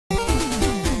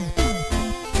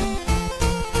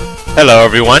Hello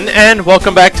everyone, and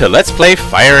welcome back to Let's Play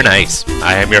Fire and Ice.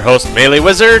 I am your host,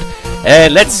 MeleeWizard,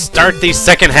 and let's start the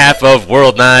second half of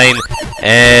World 9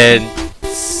 and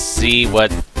see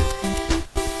what...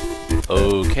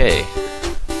 Okay.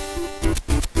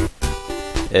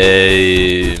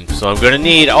 So I'm gonna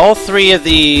need all three of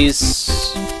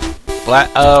these...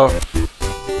 I'll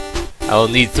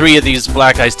need three of these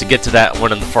black ice to get to that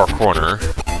one in the far corner.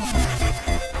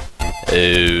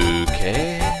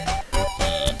 Okay.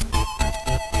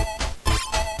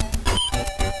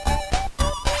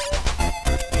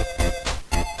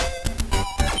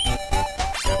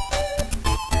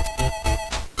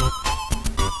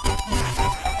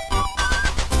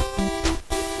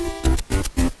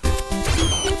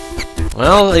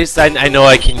 Well, at least I know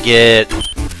I can get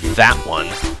that one.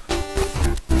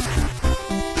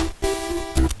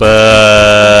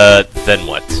 But then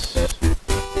what?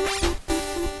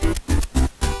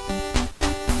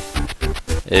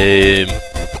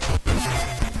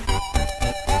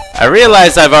 I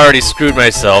realize I've already screwed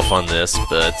myself on this,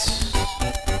 but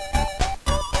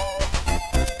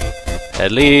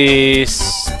at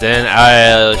least then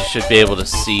I should be able to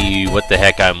see what the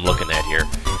heck I'm looking at here.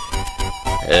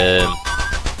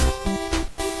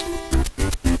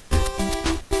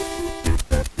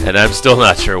 And I'm still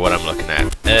not sure what I'm looking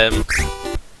at.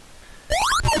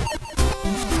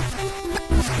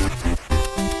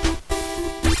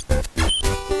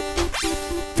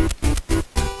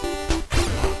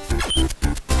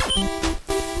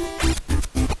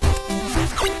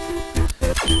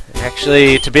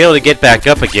 Actually, to be able to get back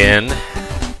up again,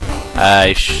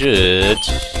 I should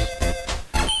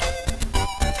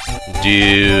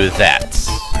do that.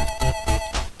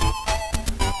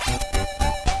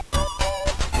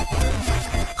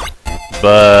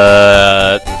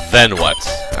 But then what?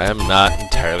 I am not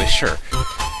entirely sure.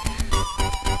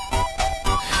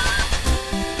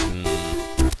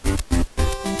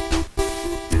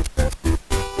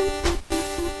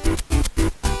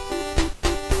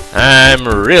 I'm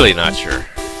really not sure.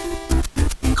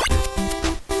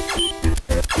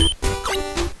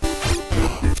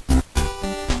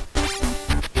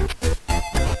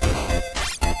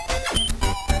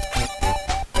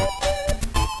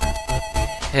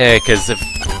 Yeah, because if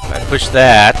I push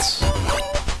that...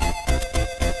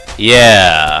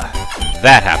 Yeah,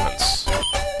 that happens.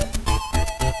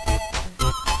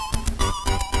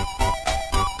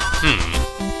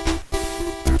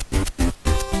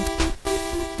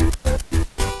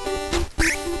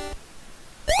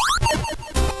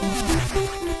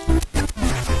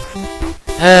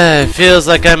 It feels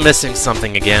like I'm missing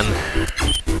something again.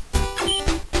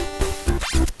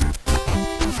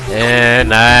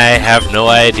 And I have no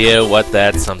idea what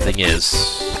that something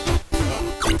is.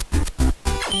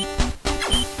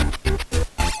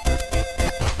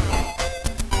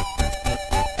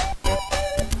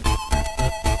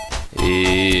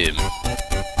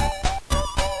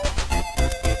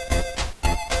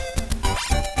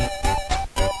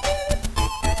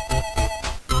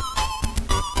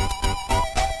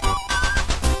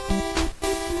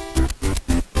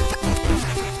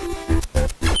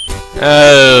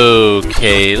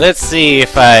 Okay, let's see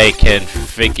if I can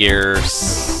figure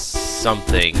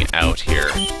something out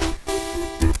here.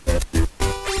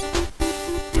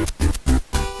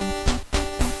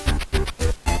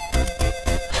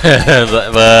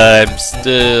 but I'm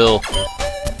still...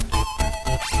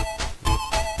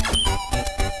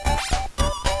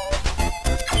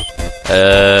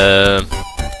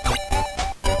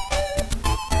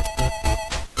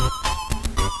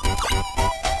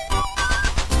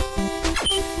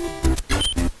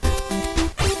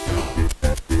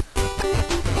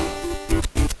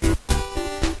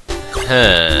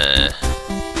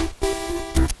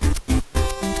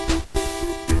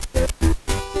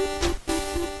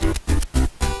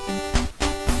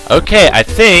 Okay, I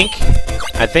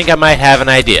think I might have an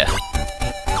idea.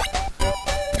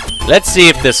 Let's see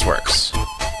if this works.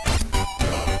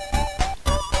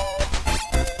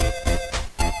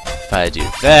 If I do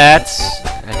that,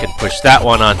 I can push that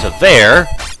one onto there.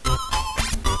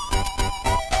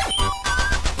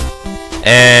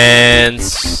 And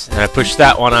I push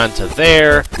that one onto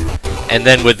there. And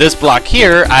then with this block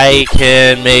here, I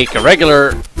can make a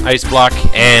regular ice block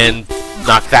and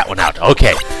knock that one out.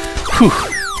 Okay. Whew.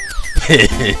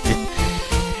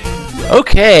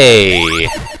 Okay.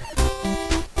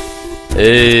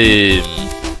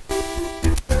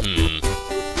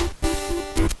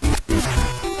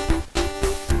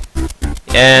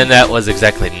 And that was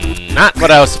exactly not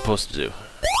what I was supposed to do.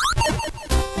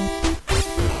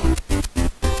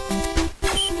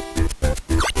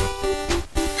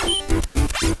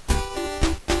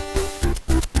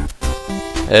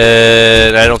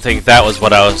 And I don't think that was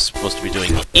what I was supposed to be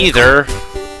doing either.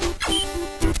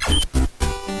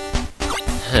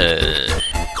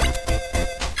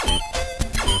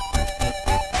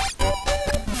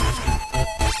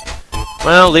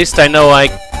 Well, at least I know I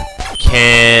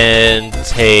can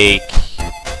take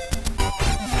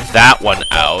that one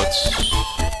out.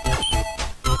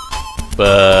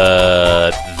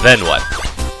 But then what?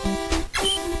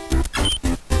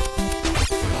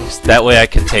 That way I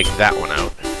can take that one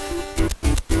out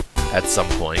at some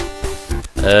point.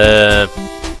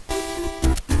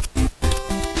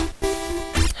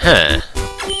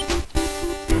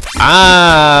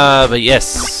 But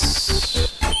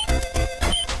yes.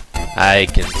 I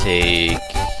can take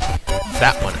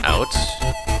that one out.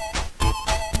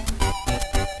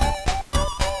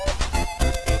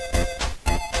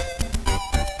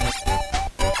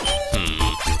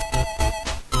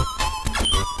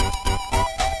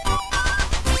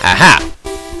 Aha!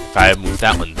 If I move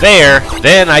that one there,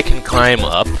 then I can climb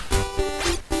up,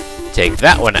 take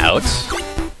that one out,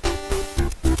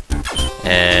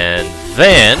 and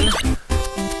then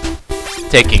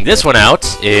taking this one out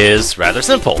is rather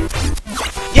simple.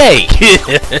 Yay!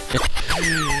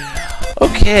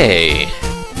 Okay.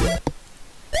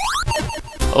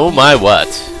 Oh my what.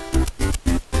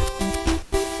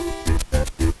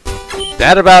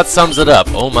 That about sums it up.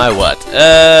 Oh my what.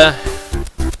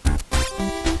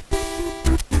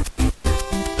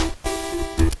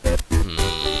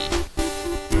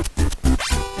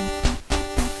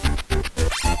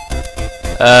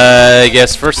 I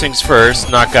guess first things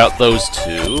first, knock out those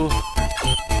two.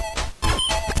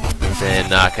 Then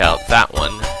knock out that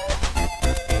one.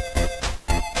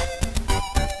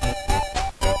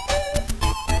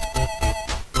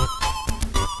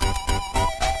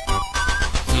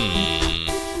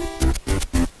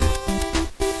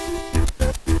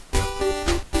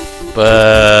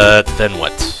 But then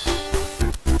what?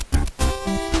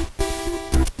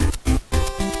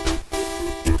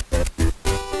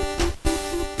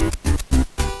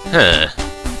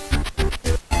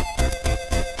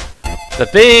 The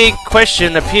big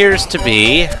question appears to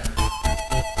be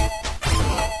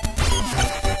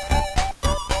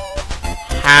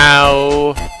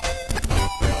how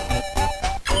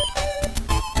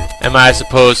am I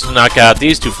supposed to knock out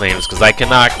these two flames? Because I can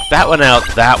knock that one out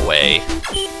that way.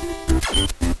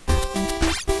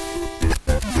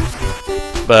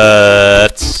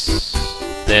 But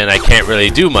then I can't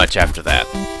really do much after that.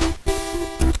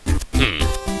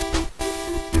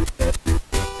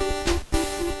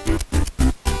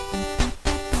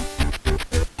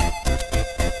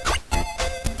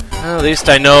 Well, at least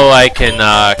I know I can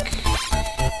knock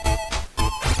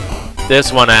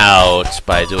this one out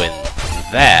by doing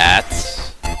that.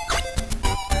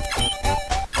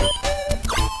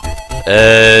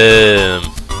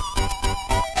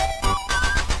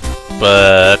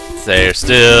 But there's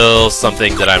still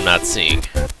something that I'm not seeing.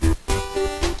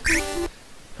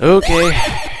 Okay.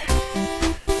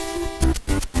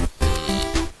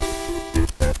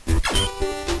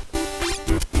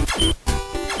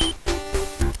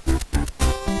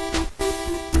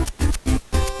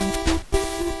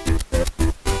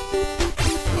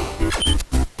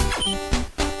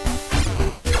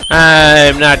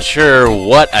 I'm not sure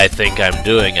what I think I'm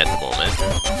doing at the moment.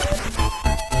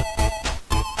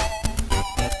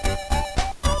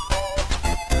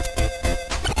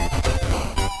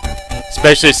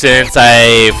 Especially since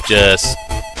I've just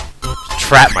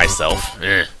trapped myself.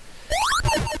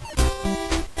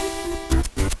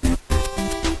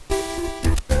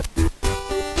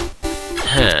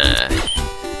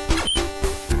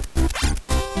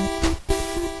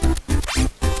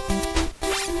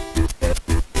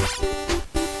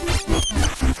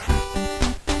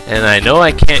 And I know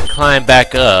I can't climb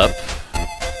back up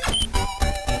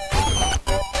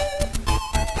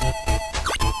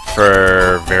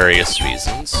for various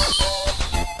reasons.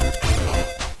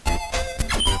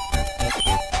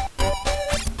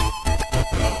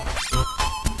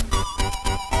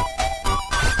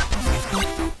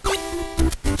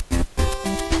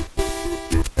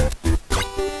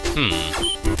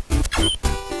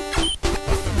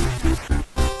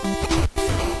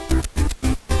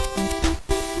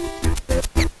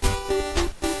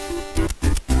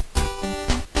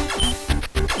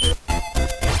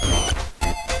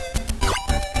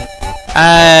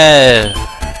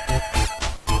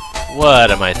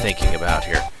 What am I thinking about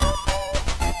here?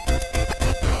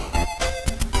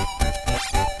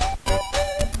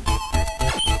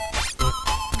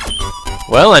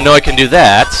 Well, I know I can do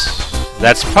that.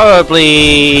 That's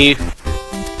probably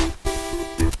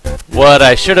what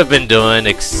I should have been doing,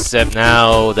 except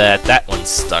now that that one's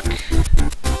stuck.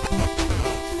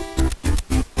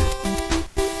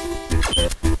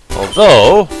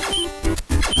 Although,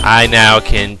 I now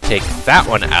can take that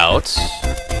one out,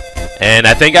 and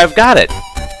I think I've got it.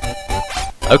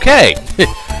 Okay.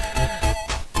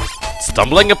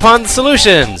 Stumbling upon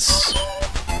solutions.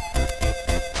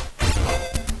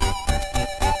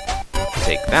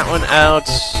 Take that one out.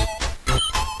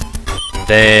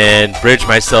 Then bridge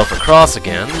myself across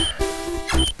again.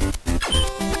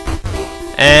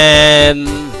 And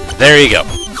there you go.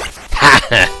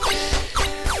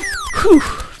 Whew.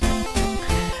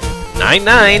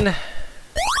 9-9.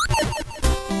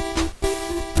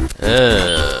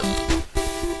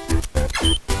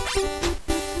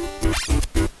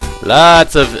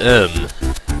 Lots of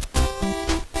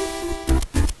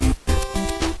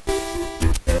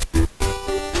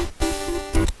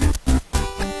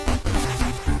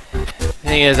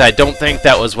Thing is, I don't think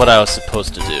that was what I was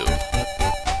supposed to do.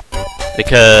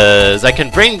 Because I can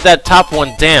bring that top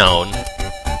one down,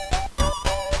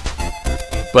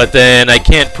 but then I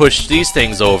can't push these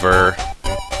things over.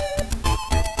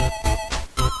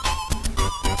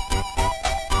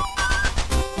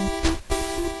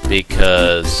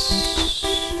 Because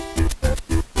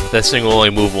this thing will only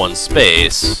move one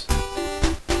space.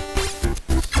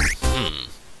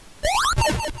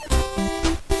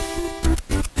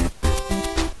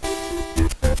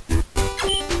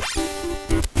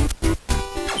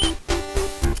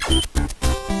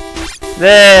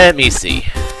 Let me see.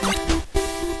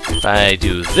 If I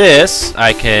do this,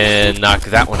 I can knock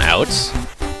that one out,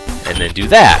 and then do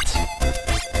that.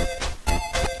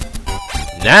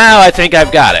 Now I think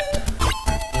I've got it.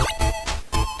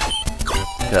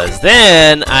 Because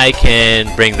then I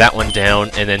can bring that one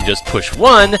down and then just push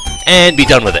one and be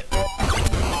done with it.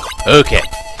 Okay.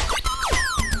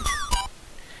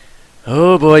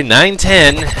 Oh boy,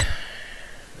 9-10.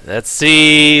 Let's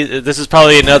see. This is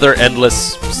probably another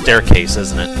endless staircase,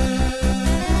 isn't it?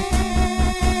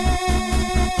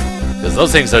 Because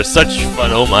those things are such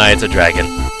fun. Oh my, it's a dragon.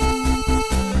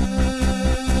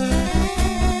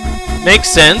 Makes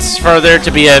sense for there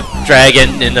to be a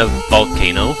dragon in a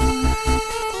volcano.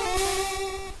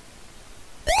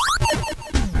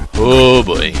 Oh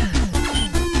boy.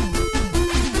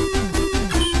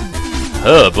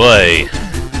 Oh boy.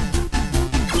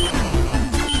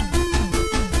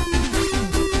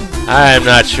 I'm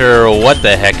not sure what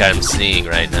the heck I'm seeing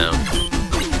right now.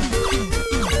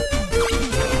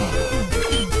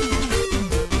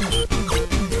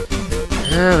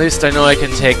 At least I know I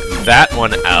can take that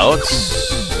one out.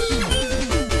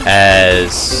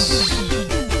 As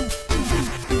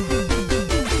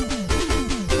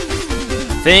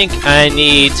I think I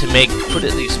need to put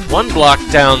at least one block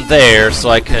down there so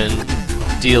I can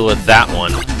deal with that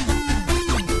one.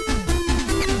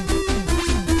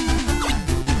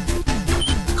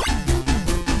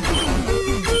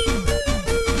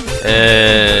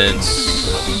 And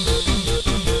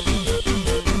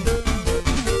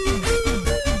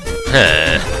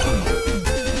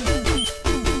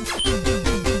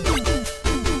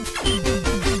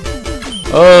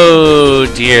oh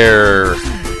dear.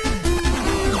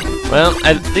 Well,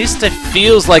 at least it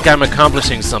feels like I'm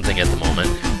accomplishing something at the moment.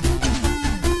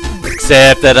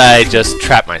 Except that I just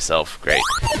trapped myself. Great.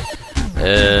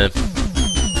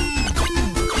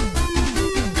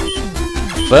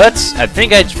 But I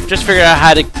think I just figured out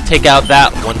how to take out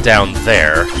that one down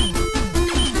there.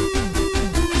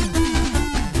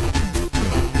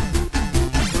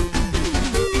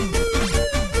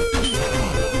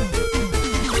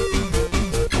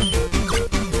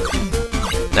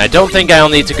 And I don't think I'll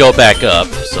need to go back up,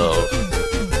 so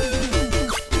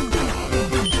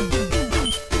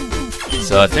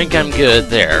I think I'm good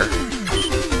there.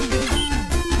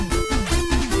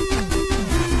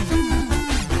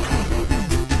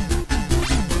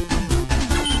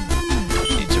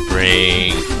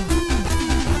 Bring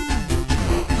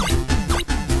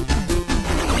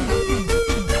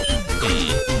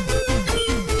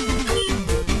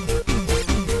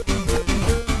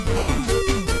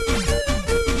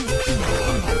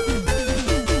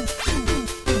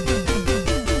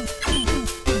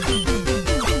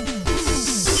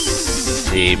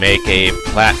see, make a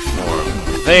platform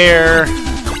there.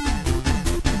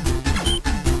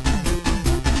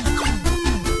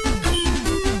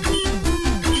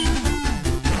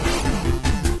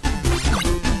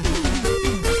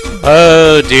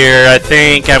 Oh dear, I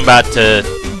think I'm about to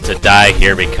die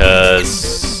here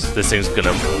because this thing's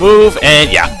gonna move,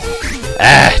 and yeah.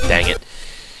 Ah, dang it.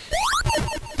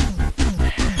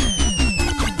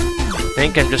 I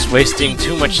think I'm just wasting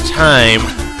too much time.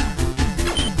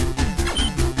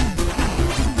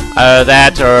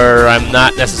 That, or I'm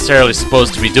not necessarily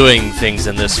supposed to be doing things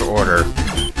in this order.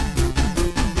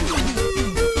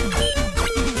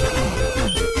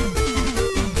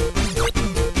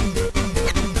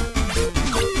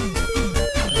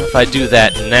 if I do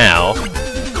that now,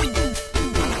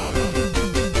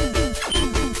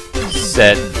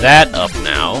 set that up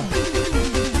now,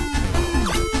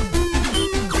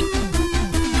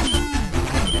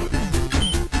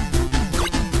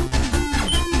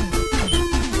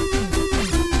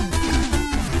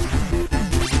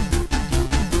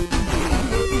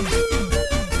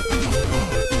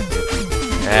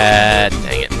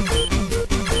 dang it.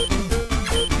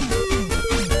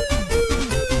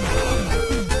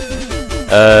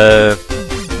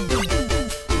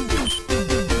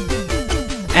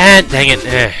 Dang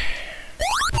it.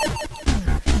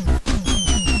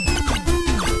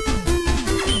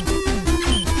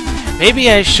 Maybe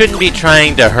I shouldn't be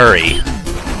trying to hurry.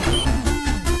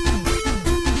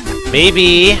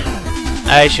 Maybe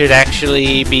I should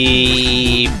actually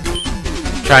be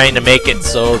trying to make it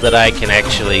so that I can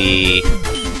actually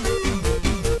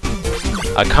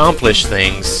accomplish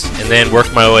things and then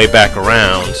work my way back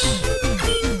around.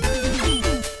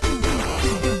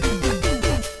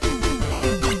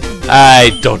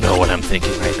 I don't know what I'm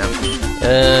thinking right now.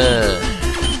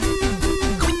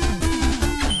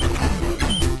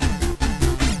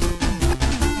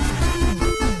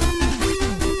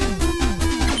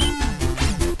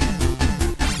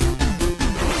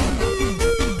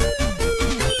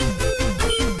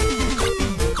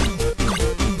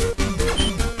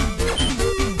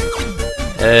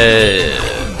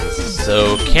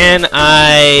 So can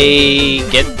I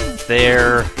get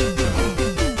there?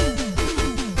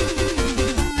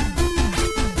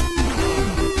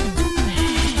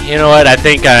 You know what? I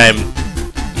think I'm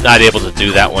not able to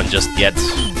do that one just yet.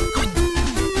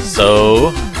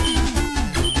 So,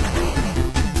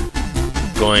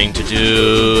 going to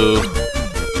do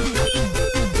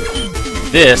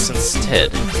this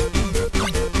instead.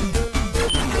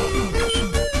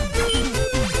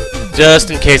 Just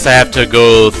in case I have to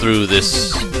go through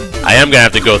this. I am gonna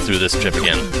have to go through this trip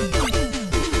again.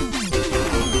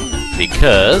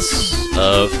 Because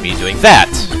of me doing that.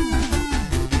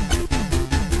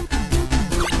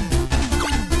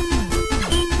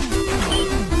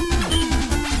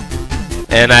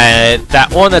 And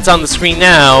that one that's on the screen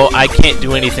now, I can't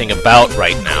do anything about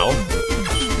right now.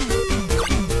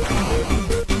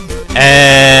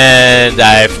 And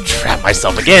I've trapped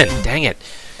myself again. Dang it.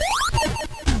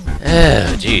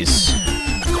 Oh, jeez.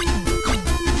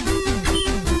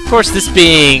 Of course, this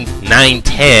being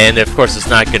 9-10, of course it's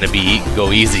not going to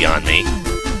go easy on me.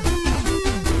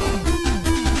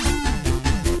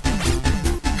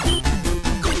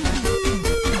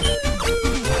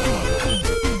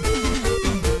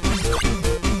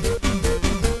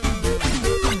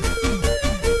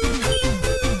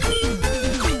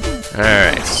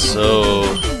 Alright, so...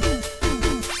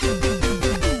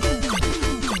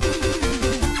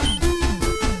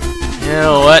 You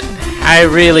know what? I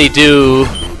really do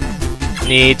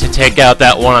need to take out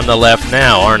that one on the left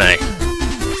now, aren't I?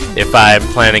 If I'm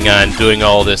planning on doing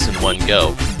all this in one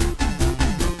go.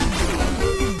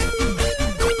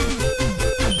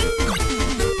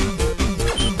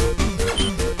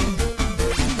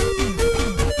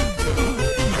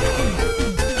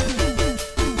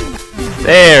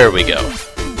 There we go.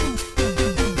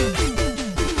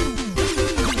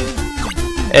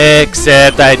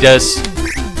 Except I just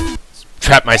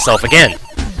trapped myself again.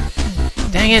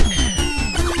 Dang it.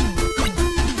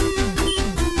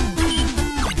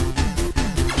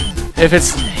 If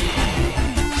it's...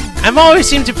 I'm always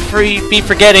seem to be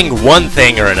forgetting one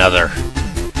thing or another.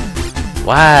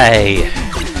 Why?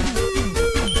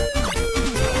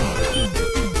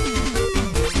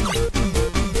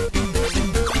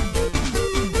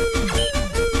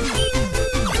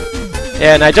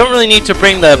 Yeah, and I don't really need to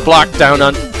bring the block down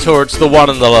towards the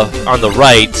one on the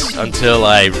right until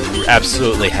I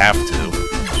absolutely have to.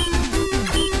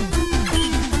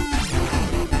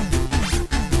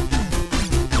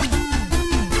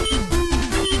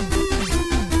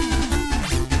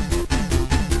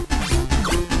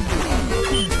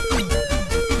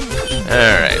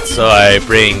 Alright, so I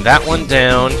bring that one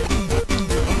down,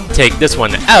 take this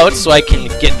one out so I can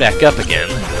get back up again.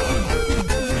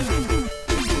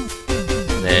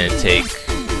 Then take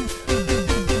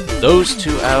those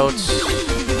two out.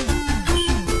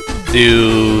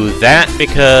 Do that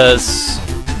because...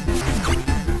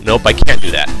 Nope, I can't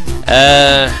do that.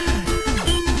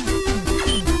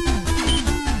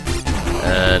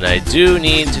 And I do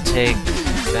need to take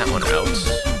that one out.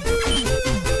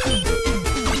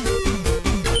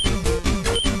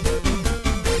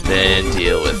 Then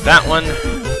deal with that one.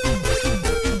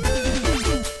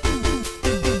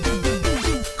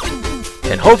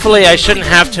 And hopefully I shouldn't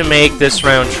have to make this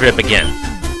round trip again.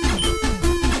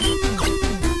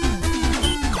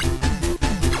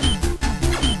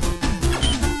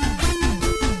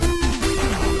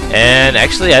 And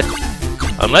actually,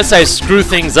 unless I screw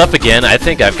things up again, I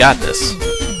think I've got this.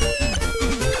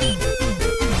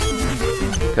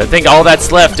 I think all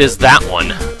that's left is that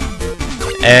one.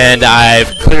 And I've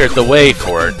cleared the way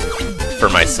for it for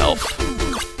myself.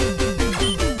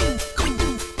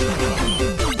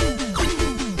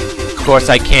 Of course,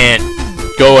 I can't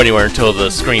go anywhere until the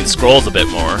screen scrolls a bit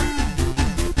more.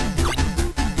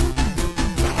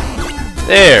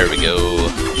 There we go.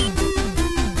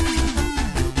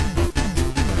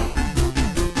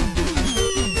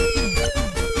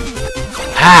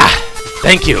 Ah!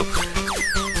 Thank you!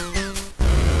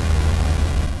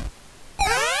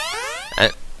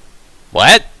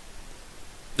 What?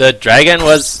 The dragon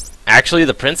was actually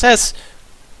the princess?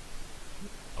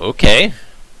 Okay.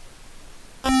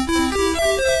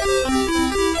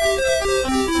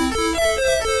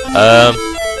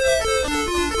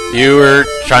 You were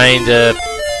trying to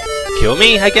kill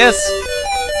me, I guess?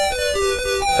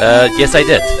 Yes I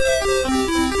did.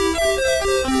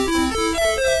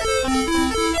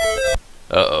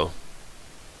 Uh-oh.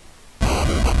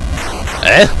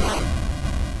 Eh?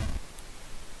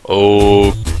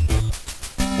 Oh.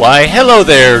 Why, hello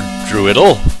there,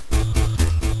 Druidle.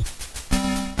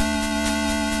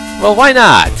 Well, why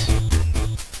not?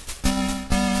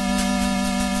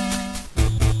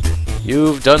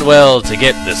 You've done well to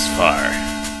get this far.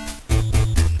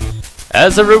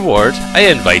 As a reward, I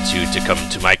invite you to come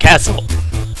to my castle.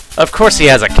 Of course he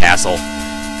has a castle.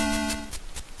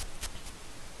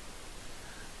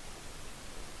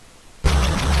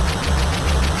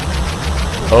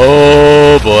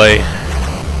 Oh boy.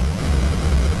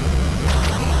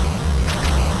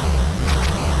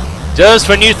 Just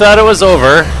when you thought it was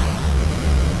over.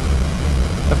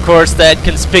 Of course, that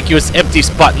conspicuous empty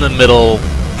spot in the middle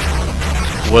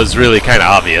was really kind of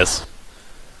obvious.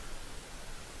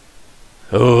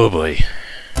 Oh boy.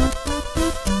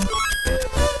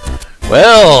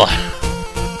 Well,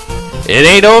 it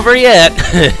ain't over yet.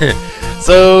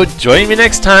 So join me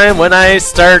next time when I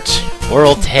start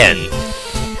World 10.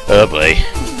 Oh boy.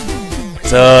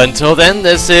 So until then,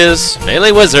 this is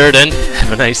MeleeWizard, and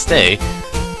have a nice day.